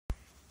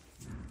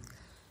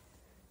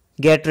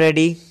Get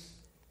ready.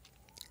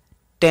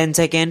 10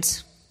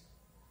 seconds.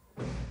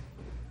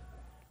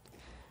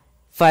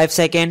 5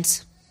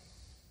 seconds.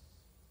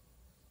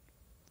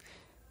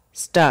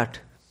 Start.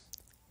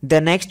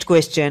 The next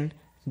question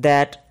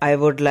that I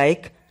would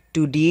like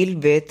to deal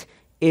with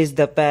is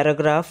the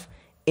paragraph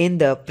in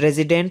the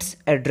President's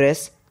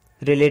address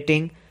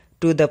relating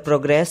to the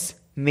progress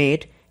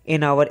made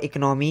in our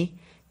economy,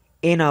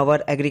 in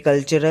our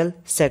agricultural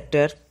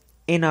sector,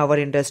 in our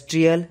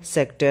industrial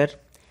sector,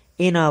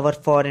 in our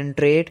foreign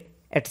trade,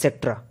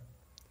 etc.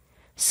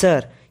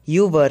 Sir,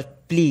 you were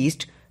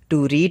pleased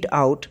to read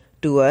out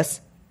to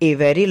us a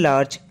very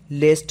large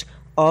list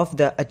of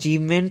the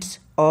achievements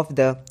of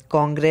the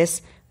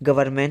Congress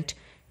government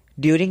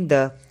during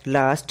the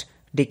last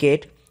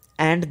decade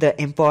and the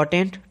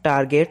important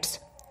targets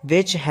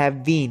which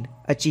have been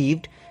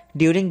achieved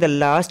during the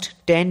last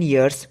 10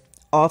 years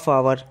of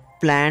our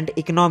planned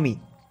economy.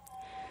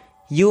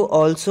 You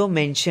also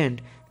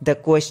mentioned the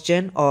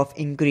question of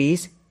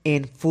increase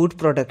in food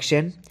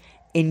production,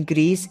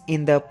 increase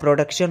in the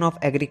production of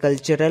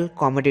agricultural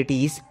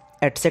commodities,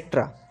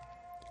 etc.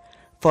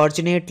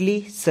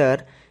 Fortunately, sir,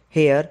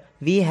 here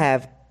we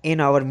have in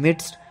our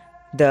midst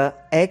the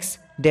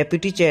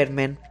ex-deputy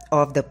chairman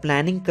of the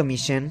Planning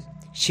Commission,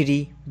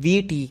 Shri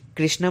V.T.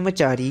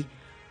 Krishnamachari,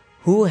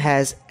 who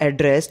has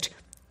addressed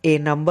a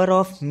number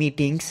of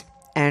meetings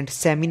and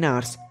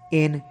seminars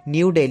in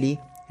New Delhi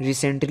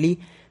recently,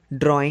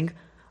 drawing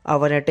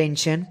our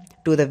attention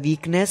to the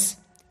weakness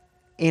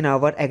in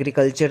our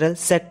agricultural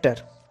sector.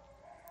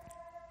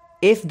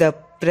 If the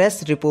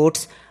press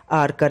reports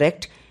are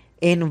correct,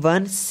 in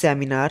one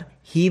seminar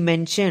he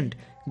mentioned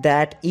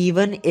that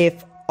even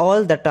if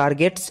all the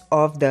targets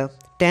of the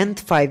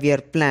 10th 5-year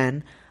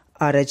plan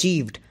are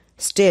achieved,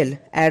 still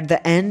at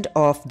the end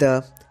of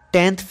the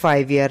 10th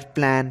 5-year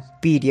plan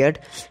period,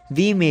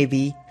 we may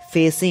be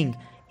facing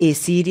a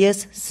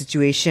serious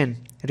situation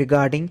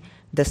regarding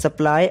the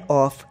supply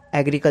of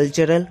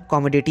agricultural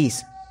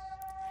commodities.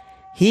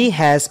 He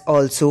has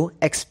also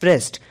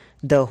expressed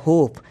the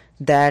hope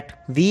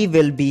that we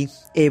will be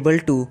able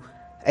to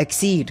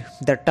exceed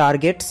the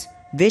targets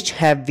which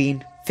have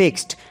been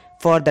fixed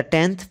for the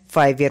 10th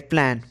 5-year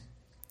plan.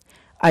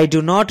 I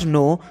do not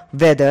know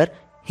whether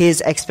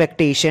his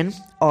expectation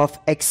of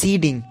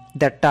exceeding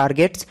the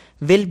targets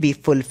will be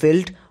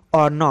fulfilled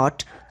or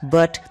not,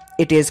 but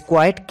it is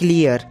quite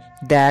clear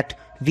that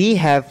we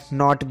have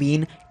not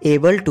been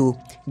able to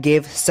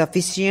give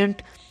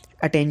sufficient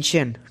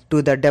attention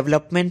to the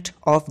development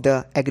of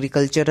the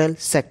agricultural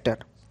sector.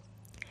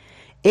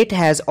 It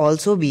has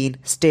also been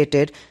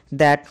stated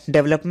that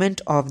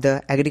development of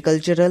the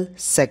agricultural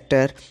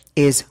sector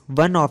is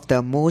one of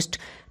the most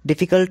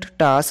difficult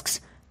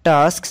tasks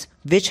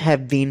which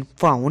have been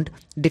found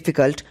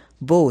difficult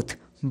both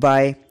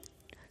by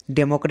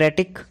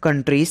democratic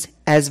countries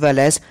as well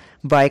as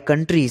by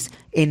countries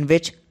in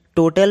which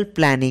total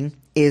planning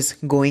is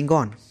going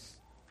on.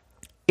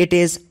 It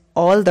is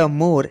all the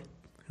more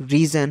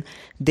reason,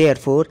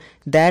 therefore,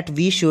 that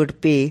we should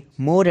pay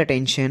more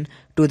attention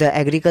to the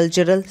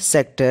agricultural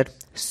sector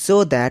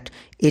so that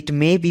it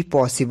may be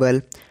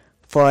possible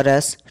for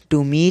us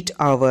to meet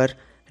our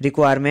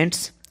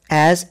requirements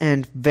as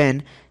and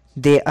when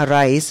they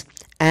arise,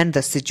 and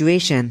the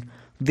situation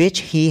which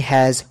he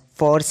has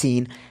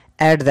foreseen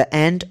at the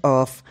end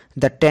of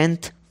the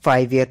 10th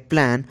 5-year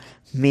plan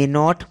may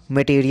not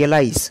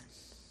materialize.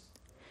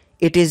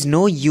 It is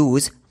no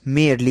use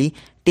merely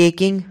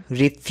taking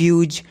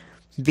refuge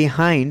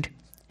behind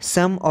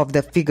some of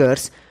the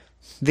figures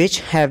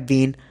which have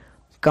been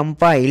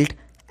compiled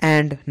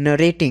and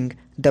narrating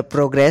the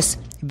progress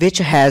which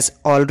has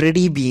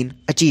already been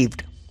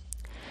achieved.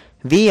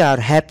 We are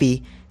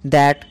happy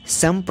that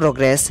some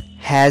progress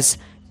has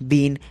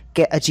been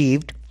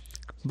achieved,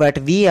 but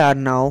we are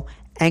now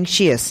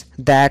anxious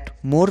that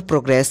more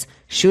progress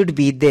should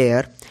be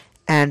there,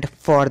 and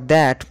for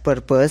that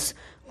purpose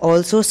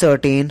also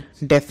certain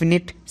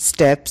definite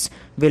steps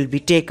will be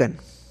taken.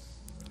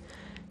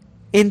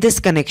 In this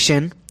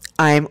connection,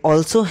 I am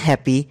also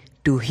happy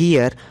to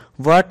hear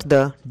what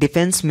the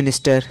Defence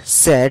Minister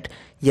said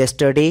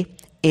yesterday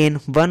in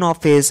one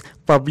of his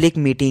public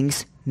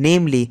meetings,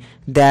 namely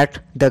that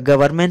the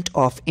Government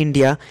of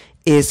India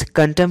is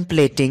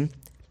contemplating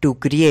to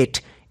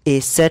create a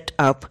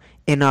set-up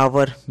in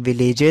our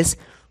villages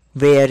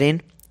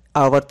wherein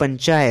our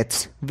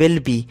panchayats will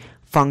be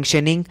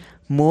functioning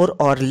more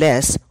or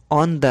less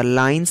on the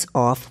lines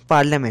of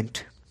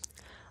Parliament.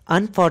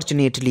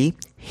 Unfortunately,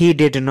 he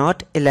did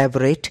not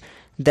elaborate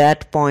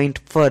that point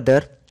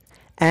further,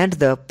 and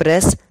the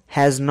press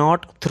has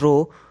not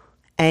thrown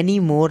any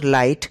more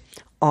light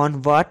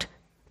on what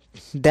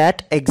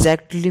that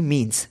exactly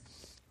means.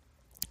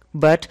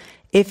 But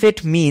if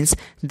it means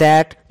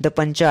that the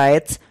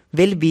panchayats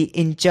will be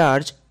in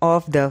charge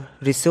of the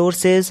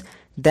resources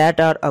that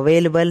are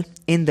available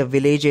in the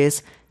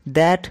villages,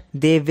 that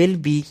they will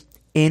be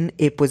in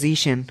a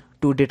position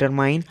to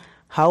determine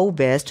how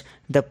best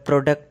the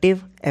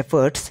productive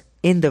efforts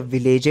in the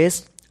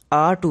villages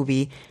are to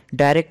be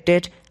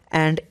directed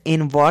and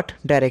in what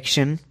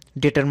direction,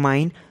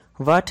 determine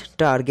what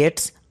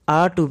targets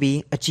are to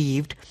be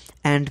achieved,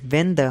 and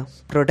when the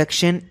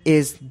production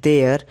is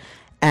there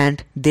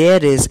and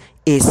there is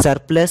a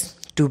surplus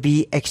to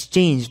be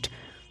exchanged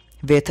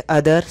with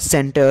other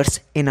centers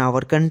in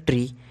our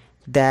country,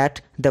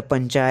 that the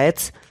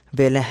panchayats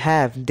will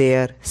have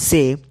their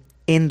say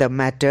in the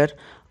matter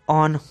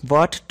on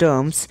what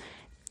terms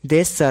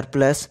this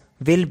surplus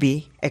will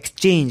be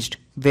exchanged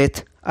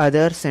with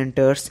other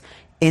centers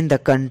in the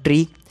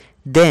country,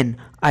 then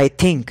I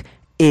think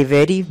a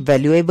very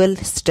valuable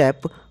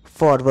step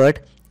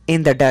forward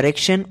in the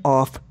direction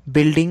of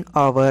building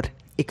our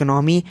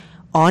economy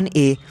on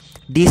a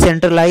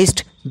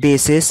decentralized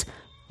basis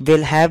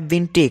will have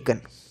been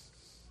taken.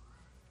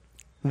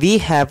 We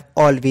have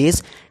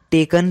always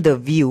taken the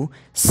view,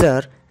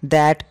 sir,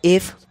 that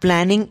if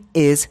planning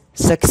is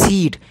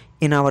succeed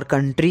in our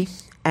country,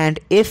 and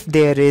if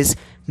there is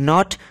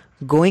not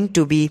going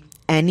to be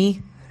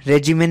any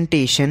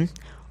regimentation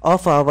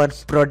of our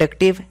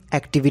productive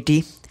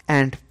activity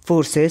and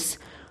forces,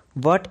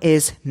 what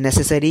is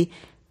necessary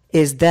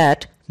is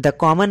that the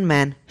common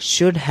man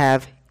should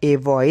have a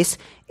voice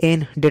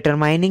in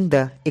determining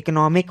the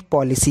economic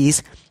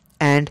policies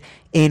and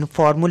in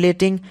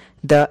formulating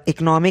the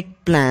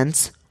economic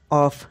plans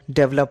of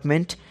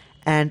development,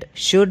 and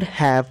should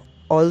have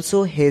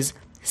also his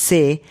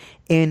say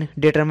in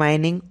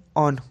determining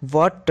on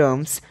what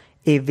terms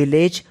a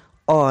village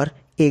or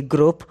a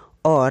group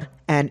or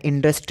an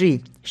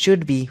industry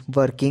should be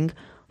working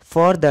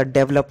for the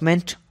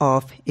development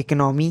of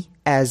economy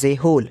as a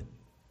whole.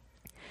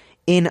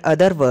 In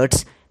other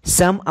words,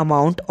 some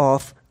amount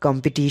of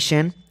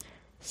competition,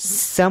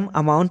 some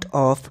amount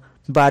of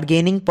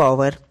bargaining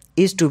power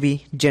is to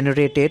be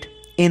generated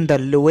in the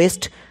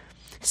lowest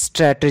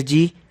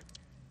strategy.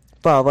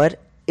 Power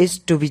is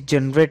to be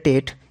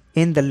generated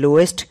in the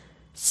lowest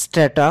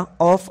strata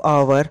of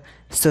our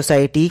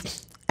society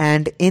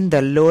and in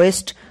the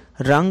lowest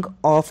rung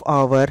of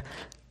our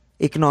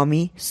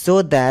economy,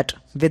 so that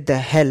with the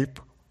help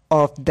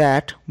of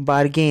that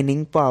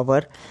bargaining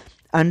power,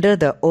 under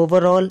the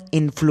overall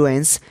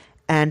influence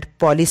and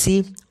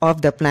policy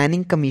of the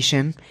Planning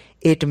Commission,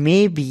 it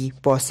may be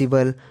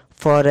possible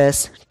for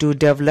us to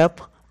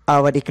develop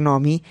our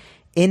economy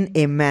in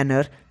a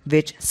manner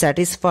which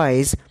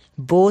satisfies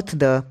both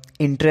the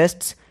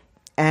interests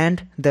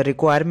and the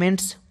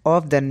requirements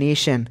of the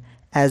nation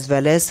as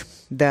well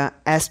as the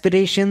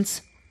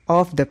aspirations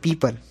of the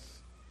people.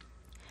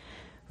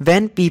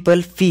 When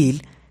people feel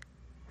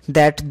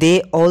that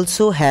they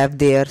also have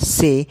their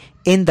say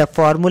in the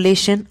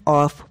formulation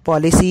of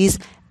policies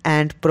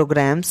and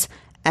programs,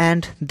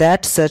 and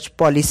that such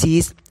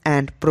policies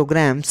and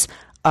programs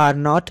are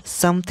not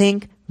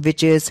something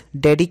which is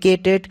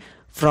dedicated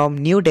from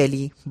New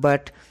Delhi,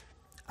 but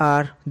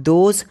are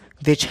those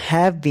which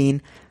have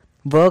been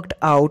worked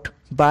out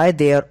by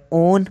their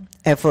own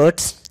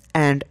efforts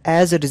and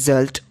as a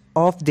result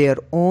of their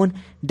own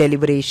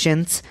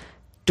deliberations.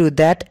 To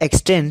that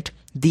extent,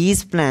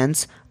 these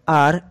plans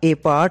are a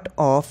part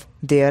of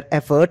their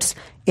efforts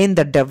in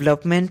the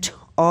development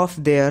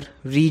of their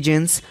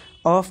regions,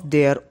 of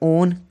their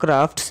own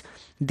crafts,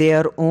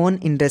 their own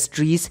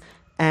industries,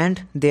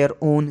 and their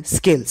own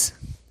skills.